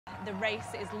the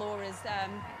race is Laura's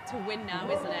to win now,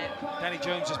 isn't it? Danny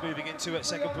Jones is moving into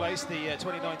second place, the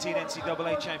 2019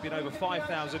 NCAA champion over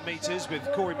 5,000 metres, with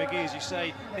Corey McGee, as you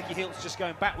say. Nikki Hiltz just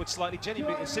going backwards slightly. Jenny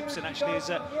Simpson actually is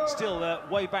still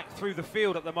way back through the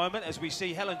field at the moment, as we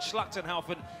see Helen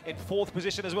Schlachtenhaufen in 4th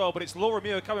position as well. But it's Laura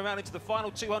Muir coming around into the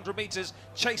final 200 metres,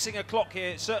 chasing a clock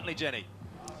here, certainly, Jenny.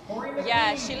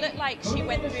 Yeah, she looked like she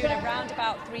went through at around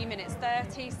about 3 minutes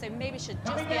 30, so maybe should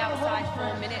just be outside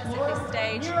 4 minutes at this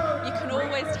stage. You can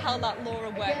always tell that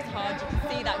Laura works hard. You can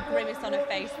see that grimace on her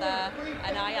face there.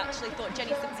 And I actually thought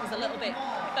Jenny Simpson was a little bit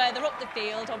further up the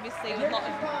field, obviously with a lot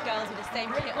of girls with the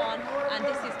same kit on. And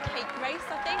this is Kate Grace,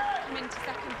 I think, coming to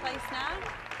 2nd place now.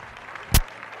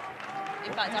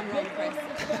 In fact, I'm wrong, Chris.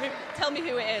 Tell me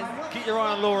who it is. Keep your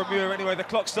eye on Laura Muir anyway. The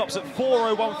clock stops at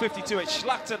 4:01:52. It's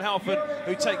Schlachtenhaufen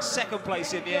who takes 2nd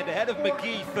place in the end, ahead of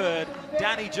McGee 3rd.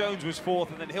 Danny Jones was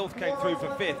 4th, and then Hilth came through for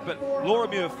 5th. But Laura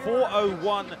Muir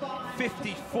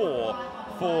 4:01:54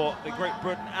 for the Great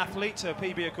Britain athlete. Her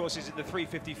PB, of course, is in the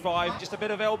 3:55. Just a bit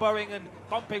of elbowing and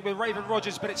bumping with Raven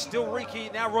Rogers, but it's still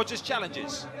Riki. Now Rogers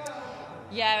challenges.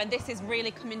 Yeah, and this is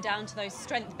really coming down to those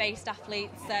strength-based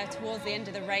athletes towards the end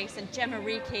of the race, and Gemma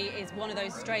Riki is one of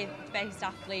those strength-based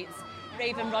athletes.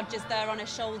 Raven Rogers there on her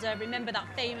shoulder. Remember that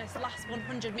famous last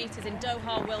 100 metres in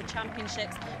Doha World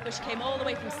Championships, where she came all the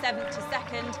way from 7th to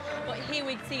 2nd. But here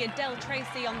we see Adele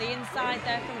Tracy on the inside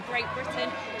there from Great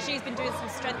Britain. She's been doing some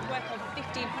strength work over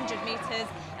 1,500 metres,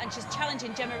 and she's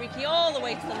challenging Gemma Riki all the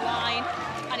way to the line.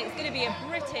 And it's going to be a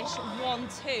British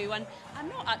 1-2. And I'm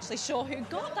not actually sure who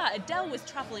got that. Adele was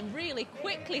travelling really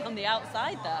quickly on the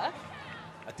outside there.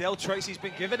 Adele Tracy's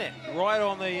been given it right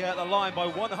on the line by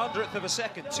 100th of a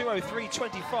second.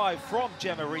 2:03:25 from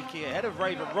Gemma Riki ahead of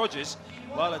Raven Rogers.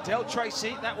 Well, Adele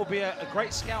Tracy, that will be a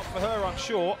great scout for her, I'm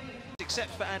sure,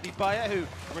 except for Andy Bayer, who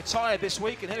retired this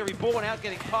week, and Hilary Bornout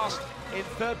getting passed in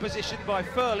 3rd position by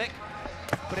Furlick.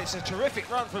 But it's a terrific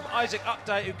run from Isaac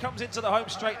Update, who comes into the home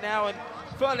straight now, and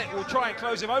Furlick will try and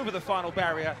close him over the final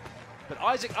barrier. But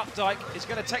Isaac Updike is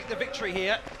going to take the victory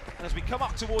here. And as we come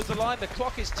up towards the line, the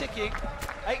clock is ticking.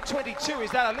 8:22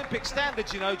 is that Olympic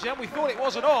standard, you know, Jem. We thought it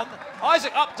wasn't on.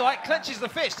 Isaac Updike clenches the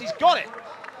fist. He's got it.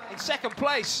 In 2nd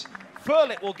place,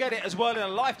 Furlick will get it as well in a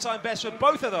lifetime best for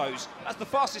both of those. That's the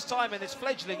fastest time in this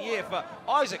fledgling year for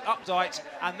Isaac Updike.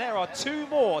 And there are 2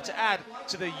 more to add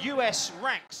to the US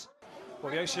ranks.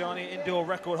 Well, the Oceania indoor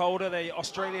record holder, the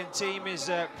Australian team, is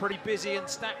pretty busy and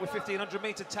stacked with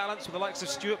 1,500-metre talents, with the likes of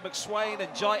Stuart McSwain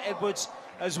and Jai Edwards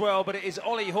as well. But it is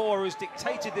Ollie Hoare who's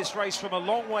dictated this race from a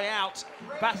long way out.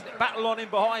 Battle on in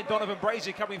behind, Donovan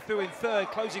Brazier coming through in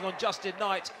 3rd, closing on Justin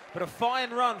Knight. But a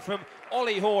fine run from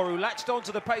Ollie Hoare, who latched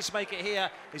onto the pacemaker here.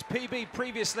 His PB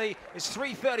previously is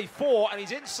 3:34, and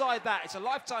he's inside that. It's a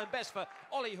lifetime best for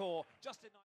Ollie Hoare. Justin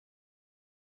Knight.